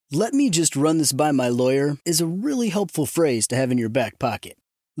"Let me just run this by my lawyer" is a really helpful phrase to have in your back pocket.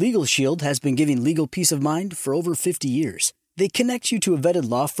 Legal Shield has been giving legal peace of mind for over 50 years. They connect you to a vetted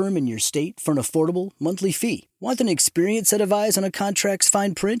law firm in your state for an affordable monthly fee. Want an experienced set of eyes on a contract's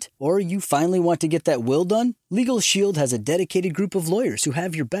fine print? Or you finally want to get that will done? Legal Shield has a dedicated group of lawyers who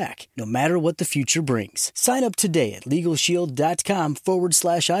have your back, no matter what the future brings. Sign up today at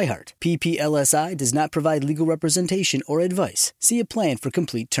LegalShield.com/iHeart. PPLSI does not provide legal representation or advice. See a plan for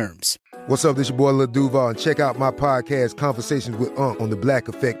complete terms. What's up, this your boy Lil Duval, and check out my podcast, Conversations with Unc, on the Black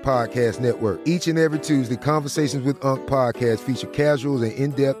Effect Podcast Network. Each and every Tuesday, Conversations with Unc podcast feature casual and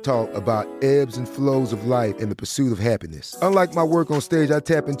in-depth talk about ebbs and flows of life and the pursuit of happiness. Unlike my work on stage, I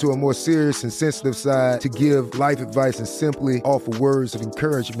tap into a more serious and sensitive side to give life advice and simply offer words of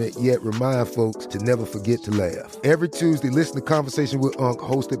encouragement, yet remind folks to never forget to laugh. Every Tuesday, listen to Conversations with Unc,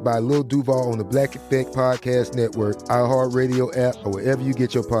 hosted by Lil Duval on the Black Effect Podcast Network, iHeartRadio app, or wherever you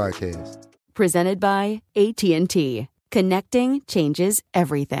get your podcasts. Presented by AT&T. Connecting changes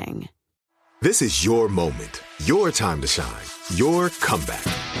everything. This is your moment, your time to shine, your comeback.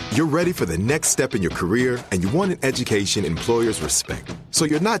 You're ready for the next step in your career, and you want an education employers respect. So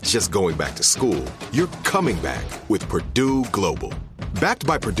you're not just going back to school, you're coming back with Purdue Global. Backed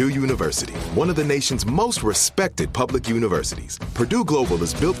by Purdue University, one of the nation's most respected public universities, Purdue Global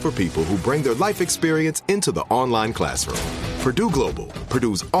is built for people who bring their life experience into the online classroom. Purdue Global,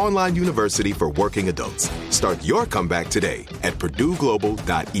 Purdue's online university for working adults. Start your comeback today at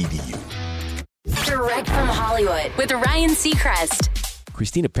purdueglobal.edu. Direct from Hollywood with Ryan Seacrest.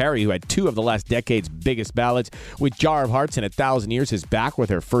 Christina Perri, who had two of the last decade's biggest ballads, with Jar of Hearts and 1,000 Years, is back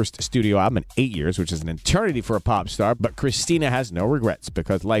with her first studio album in 8 years, which is an eternity for a pop star. But Christina has no regrets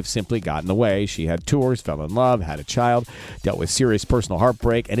because life simply got in the way. She had tours, fell in love, had a child, dealt with serious personal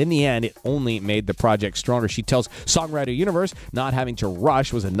heartbreak, and in the end, it only made the project stronger. She tells Songwriter Universe, "Not having to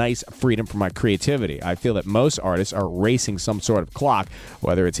rush was a nice freedom for my creativity. I feel that most artists are racing some sort of clock,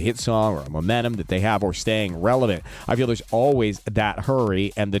 whether it's a hit song or a momentum that they have or staying relevant. I feel there's always that hurry.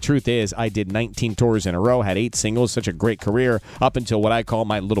 And the truth is, I did 19 tours in a row, had 8 singles, such a great career up until what I call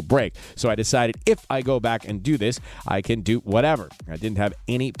my little break. So I decided if I go back and do this, I can do whatever. I didn't have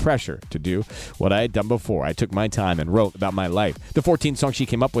any pressure to do what I had done before. I took my time and wrote about my life." The 14 songs she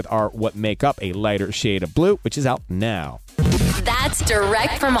came up with are what make up a lighter shade of blue, which is out now. That's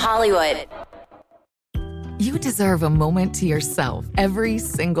direct from Hollywood. You deserve a moment to yourself every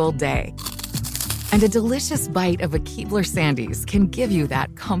single day. And a delicious bite of a Keebler Sandies can give you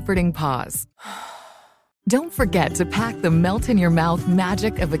that comforting pause. Don't forget to pack the melt-in-your-mouth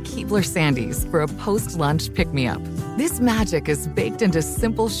magic of a Keebler Sandies for a post-lunch pick-me-up. This magic is baked into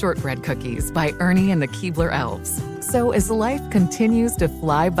simple shortbread cookies by Ernie and the Keebler Elves. So as life continues to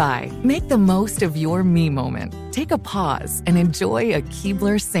fly by, make the most of your me moment. Take a pause and enjoy a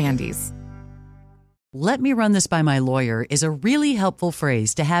Keebler Sandies. Let me run this by my lawyer is a really helpful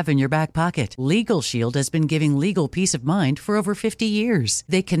phrase to have in your back pocket. Legal Shield has been giving legal peace of mind for over 50 years.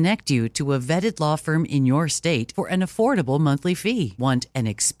 They connect you to a vetted law firm in your state for an affordable monthly fee. Want an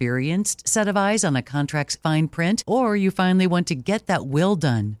experienced set of eyes on a contract's fine print? Or you finally want to get that will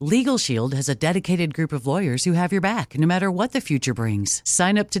done? Legal Shield has a dedicated group of lawyers who have your back, no matter what the future brings.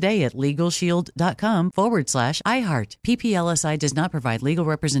 Sign up today at LegalShield.com/iHeart. PPLSI does not provide legal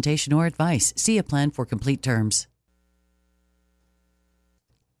representation or advice. See a plan for complete terms.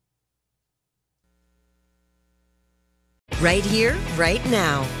 Right here, right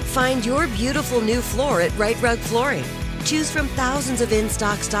now. Find your beautiful new floor at Right Rug Flooring. Choose from thousands of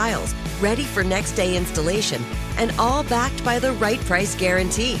in-stock styles, ready for next day installation, and all backed by the right price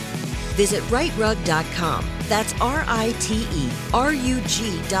guarantee. Visit rightrug.com. That's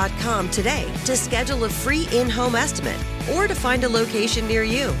RITERUG.com today to schedule a free in-home estimate or to find a location near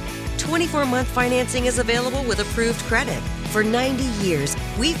you. 24-month financing is available with approved credit. For 90 years,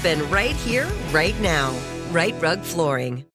 we've been right here, right now. Right Rug Flooring.